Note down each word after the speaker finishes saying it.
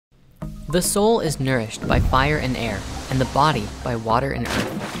The soul is nourished by fire and air, and the body by water and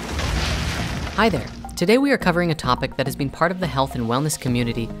earth. Hi there. Today we are covering a topic that has been part of the health and wellness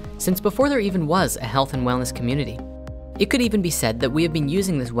community since before there even was a health and wellness community. It could even be said that we have been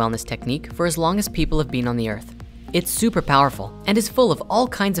using this wellness technique for as long as people have been on the earth. It's super powerful and is full of all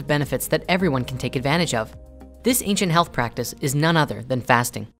kinds of benefits that everyone can take advantage of. This ancient health practice is none other than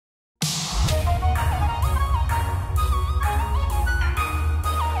fasting.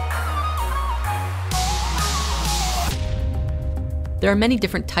 There are many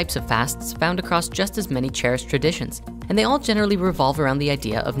different types of fasts found across just as many cherished traditions, and they all generally revolve around the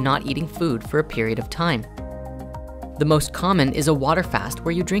idea of not eating food for a period of time. The most common is a water fast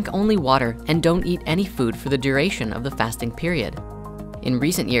where you drink only water and don't eat any food for the duration of the fasting period. In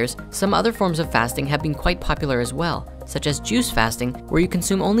recent years, some other forms of fasting have been quite popular as well, such as juice fasting, where you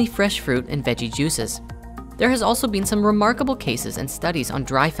consume only fresh fruit and veggie juices. There has also been some remarkable cases and studies on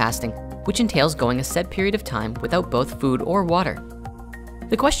dry fasting, which entails going a set period of time without both food or water.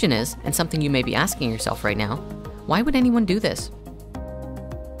 The question is, and something you may be asking yourself right now, why would anyone do this?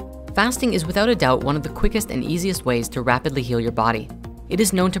 Fasting is without a doubt one of the quickest and easiest ways to rapidly heal your body. It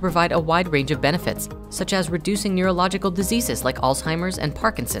is known to provide a wide range of benefits, such as reducing neurological diseases like Alzheimer's and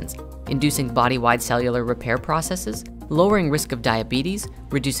Parkinson's, inducing body-wide cellular repair processes, lowering risk of diabetes,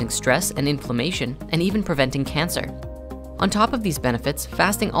 reducing stress and inflammation, and even preventing cancer. On top of these benefits,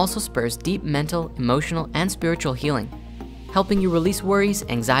 fasting also spurs deep mental, emotional, and spiritual healing, helping you release worries,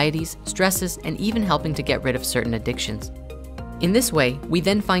 anxieties, stresses, and even helping to get rid of certain addictions. In this way, we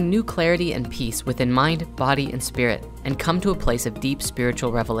then find new clarity and peace within mind, body, and spirit, and come to a place of deep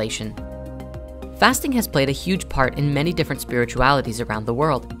spiritual revelation. Fasting has played a huge part in many different spiritualities around the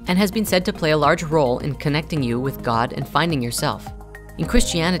world, and has been said to play a large role in connecting you with God and finding yourself. In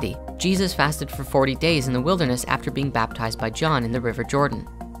Christianity, Jesus fasted for 40 days in the wilderness after being baptized by John in the River Jordan.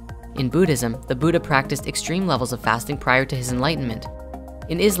 In Buddhism, the Buddha practiced extreme levels of fasting prior to his enlightenment.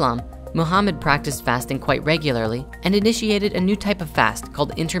 In Islam, Muhammad practiced fasting quite regularly and initiated a new type of fast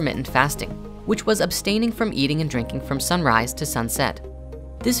called intermittent fasting, which was abstaining from eating and drinking from sunrise to sunset.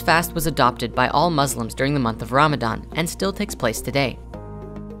 This fast was adopted by all Muslims during the month of Ramadan and still takes place today.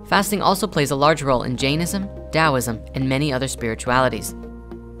 Fasting also plays a large role in Jainism, Taoism, and many other spiritualities.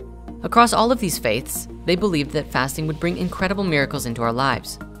 Across all of these faiths, they believed that fasting would bring incredible miracles into our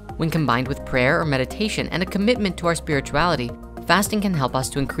lives. When combined with prayer or meditation and a commitment to our spirituality, fasting can help us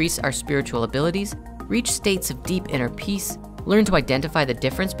to increase our spiritual abilities, reach states of deep inner peace, learn to identify the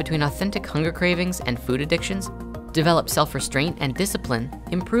difference between authentic hunger cravings and food addictions, develop self-restraint and discipline,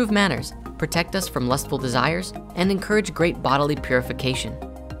 improve manners, protect us from lustful desires, and encourage great bodily purification.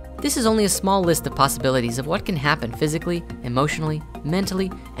 This is only a small list of possibilities of what can happen physically, emotionally,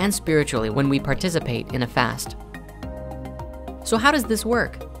 mentally, and spiritually when we participate in a fast. So how does this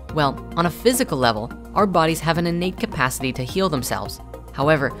work? Well, on a physical level, our bodies have an innate capacity to heal themselves.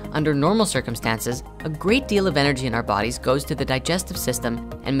 However, under normal circumstances, a great deal of energy in our bodies goes to the digestive system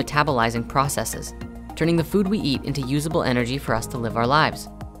and metabolizing processes, turning the food we eat into usable energy for us to live our lives.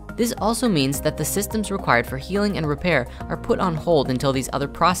 This also means that the systems required for healing and repair are put on hold until these other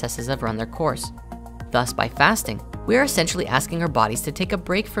processes have run their course. Thus, by fasting, we are essentially asking our bodies to take a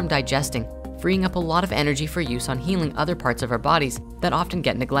break from digesting, freeing up a lot of energy for use on healing other parts of our bodies that often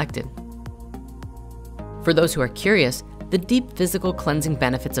get neglected. For those who are curious, the deep physical cleansing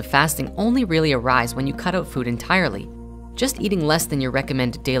benefits of fasting only really arise when you cut out food entirely. Just eating less than your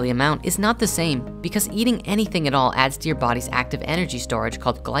recommended daily amount is not the same, because eating anything at all adds to your body's active energy storage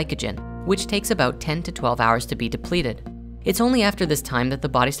called glycogen, which takes about 10 to 12 hours to be depleted. It's only after this time that the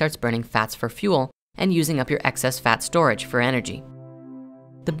body starts burning fats for fuel and using up your excess fat storage for energy.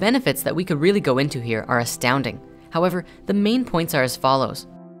 The benefits that we could really go into here are astounding. However, the main points are as follows.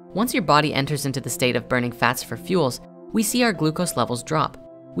 Once your body enters into the state of burning fats for fuels, we see our glucose levels drop.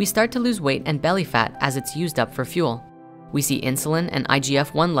 We start to lose weight and belly fat as it's used up for fuel. We see insulin and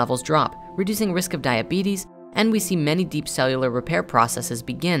IGF-1 levels drop, reducing risk of diabetes, and we see many deep cellular repair processes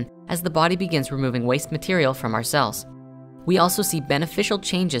begin as the body begins removing waste material from our cells. We also see beneficial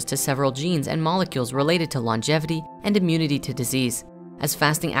changes to several genes and molecules related to longevity and immunity to disease, as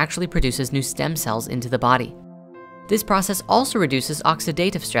fasting actually produces new stem cells into the body. This process also reduces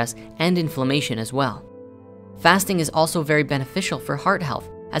oxidative stress and inflammation as well. Fasting is also very beneficial for heart health,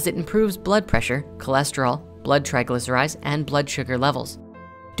 as it improves blood pressure, cholesterol, blood triglycerides, and blood sugar levels.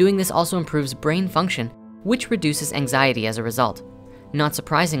 Doing this also improves brain function, which reduces anxiety as a result. Not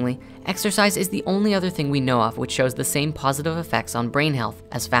surprisingly, exercise is the only other thing we know of which shows the same positive effects on brain health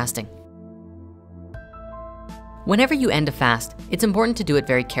as fasting. Whenever you end a fast, it's important to do it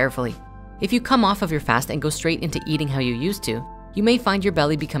very carefully. If you come off of your fast and go straight into eating how you used to, you may find your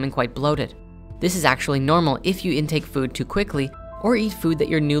belly becoming quite bloated. This is actually normal if you intake food too quickly or eat food that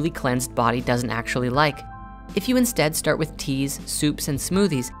your newly cleansed body doesn't actually like. If you instead start with teas, soups, and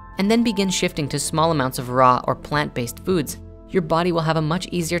smoothies, and then begin shifting to small amounts of raw or plant-based foods, your body will have a much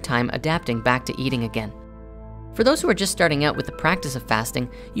easier time adapting back to eating again. For those who are just starting out with the practice of fasting,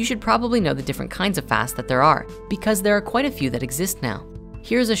 you should probably know the different kinds of fasts that there are, because there are quite a few that exist now.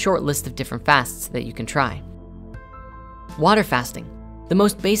 Here's a short list of different fasts that you can try. Water fasting, the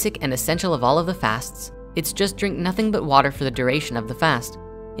most basic and essential of all of the fasts. It's just drink nothing but water for the duration of the fast.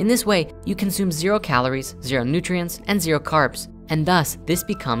 In this way, you consume 0 calories, 0 nutrients, and 0 carbs, and thus this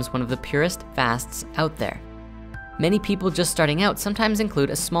becomes one of the purest fasts out there. Many people just starting out sometimes include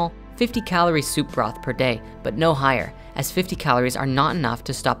a small 50-calorie soup broth per day, but no higher, as 50 calories are not enough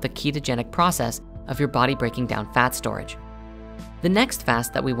to stop the ketogenic process of your body breaking down fat storage. The next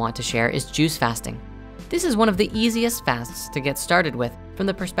fast that we want to share is juice fasting. This is one of the easiest fasts to get started with from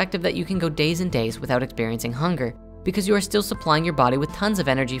the perspective that you can go days and days without experiencing hunger because you are still supplying your body with tons of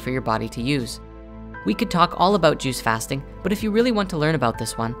energy for your body to use. We could talk all about juice fasting, but if you really want to learn about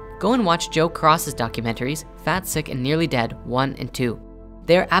this one, go and watch Joe Cross's documentaries, Fat, Sick, and Nearly Dead 1 and 2.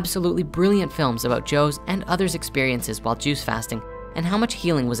 They are absolutely brilliant films about Joe's and others' experiences while juice fasting and how much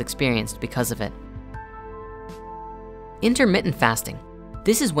healing was experienced because of it. Intermittent fasting.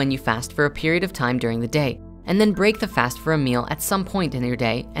 This is when you fast for a period of time during the day and then break the fast for a meal at some point in your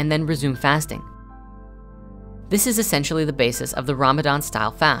day and then resume fasting. This is essentially the basis of the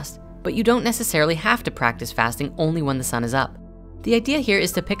Ramadan-style fast, but you don't necessarily have to practice fasting only when the sun is up. The idea here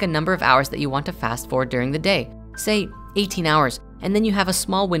is to pick a number of hours that you want to fast for during the day, say 18 hours, and then you have a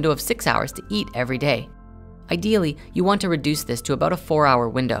small window of 6 hours to eat every day. Ideally, you want to reduce this to about a 4-hour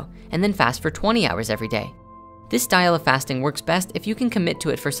window and then fast for 20 hours every day. This style of fasting works best if you can commit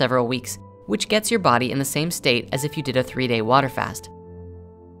to it for several weeks, which gets your body in the same state as if you did a 3-day water fast.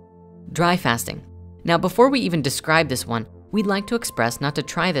 Dry fasting. Now, before we even describe this one, we'd like to express not to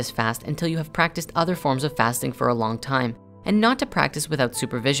try this fast until you have practiced other forms of fasting for a long time, and not to practice without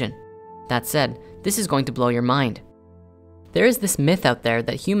supervision. That said, this is going to blow your mind. There is this myth out there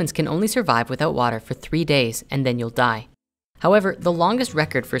that humans can only survive without water for 3 days and then you'll die. However, the longest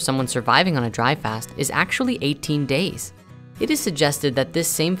record for someone surviving on a dry fast is actually 18 days. It is suggested that this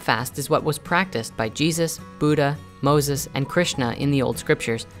same fast is what was practiced by Jesus, Buddha, Moses, and Krishna in the old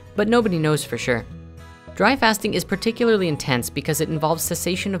scriptures, but nobody knows for sure. Dry fasting is particularly intense because it involves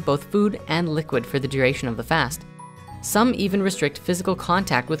cessation of both food and liquid for the duration of the fast. Some even restrict physical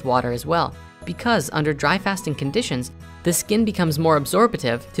contact with water as well, because under dry fasting conditions, the skin becomes more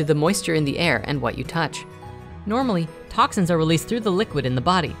absorptive to the moisture in the air and what you touch. Normally, toxins are released through the liquid in the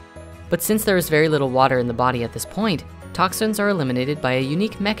body, but since there is very little water in the body at this point, toxins are eliminated by a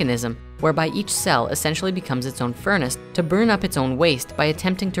unique mechanism whereby each cell essentially becomes its own furnace to burn up its own waste by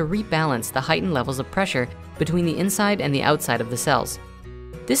attempting to rebalance the heightened levels of pressure between the inside and the outside of the cells.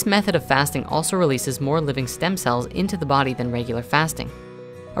 This method of fasting also releases more living stem cells into the body than regular fasting.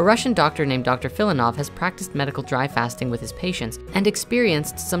 A Russian doctor named Dr. Filanov has practiced medical dry fasting with his patients and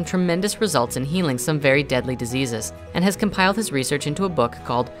experienced some tremendous results in healing some very deadly diseases, and has compiled his research into a book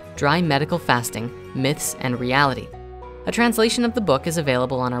called Dry Medical Fasting: Myths and Reality. A translation of the book is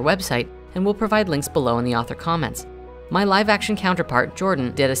available on our website, and we'll provide links below in the author comments. My live action counterpart,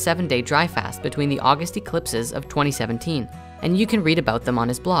 Jordan, did a 7-day dry fast between the August eclipses of 2017, and you can read about them on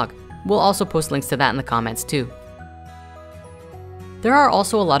his blog. We'll also post links to that in the comments too. There are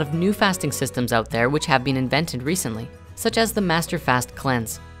also a lot of new fasting systems out there which have been invented recently, such as the Master Fast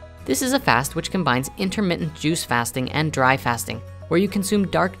Cleanse. This is a fast which combines intermittent juice fasting and dry fasting, where you consume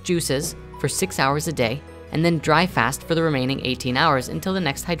dark juices for 6 hours a day and then dry fast for the remaining 18 hours until the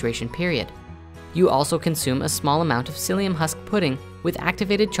next hydration period. You also consume a small amount of psyllium husk pudding with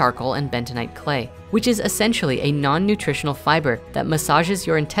activated charcoal and bentonite clay, which is essentially a non-nutritional fiber that massages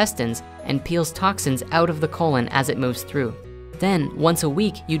your intestines and peels toxins out of the colon as it moves through. Then, once a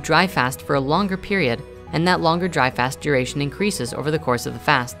week, you dry fast for a longer period, and that longer dry fast duration increases over the course of the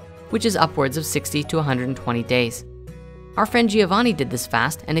fast, which is upwards of 60 to 120 days. Our friend Giovanni did this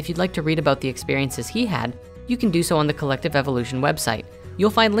fast, and if you'd like to read about the experiences he had, you can do so on the Collective Evolution website.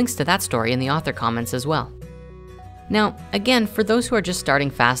 You'll find links to that story in the author comments as well. Now, again, for those who are just starting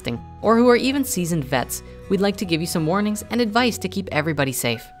fasting, or who are even seasoned vets, we'd like to give you some warnings and advice to keep everybody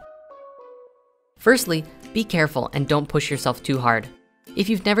safe. Firstly, be careful and don't push yourself too hard. If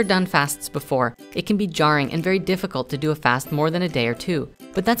you've never done fasts before, it can be jarring and very difficult to do a fast more than a day or two,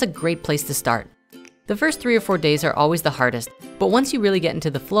 but that's a great place to start. The first 3 or 4 days are always the hardest, but once you really get into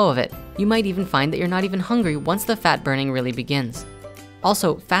the flow of it, you might even find that you're not even hungry once the fat burning really begins.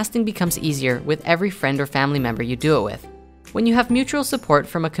 Also, fasting becomes easier with every friend or family member you do it with. When you have mutual support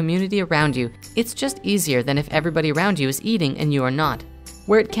from a community around you, it's just easier than if everybody around you is eating and you are not,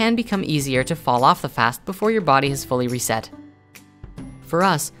 where it can become easier to fall off the fast before your body has fully reset. For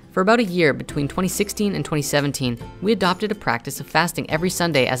us, for about a year between 2016 and 2017, we adopted a practice of fasting every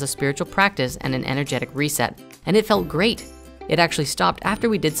Sunday as a spiritual practice and an energetic reset, and it felt great. It actually stopped after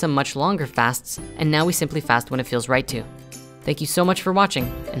we did some much longer fasts, and now we simply fast when it feels right to. Thank you so much for watching,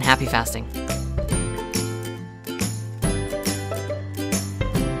 and happy fasting.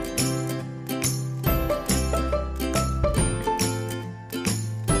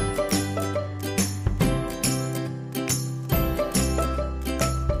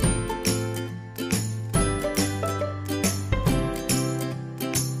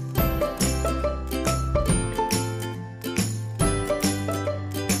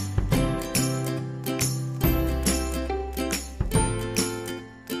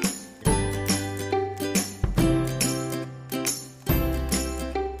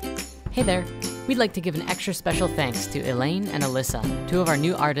 Hey there, we'd like to give an extra special thanks to Elaine and Alyssa, two of our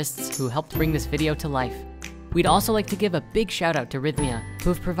new artists who helped bring this video to life. We'd also like to give a big shout out to Rhythmia,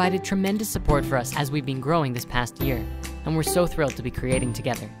 who have provided tremendous support for us as we've been growing this past year, and we're so thrilled to be creating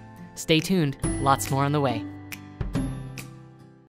together. Stay tuned, lots more on the way.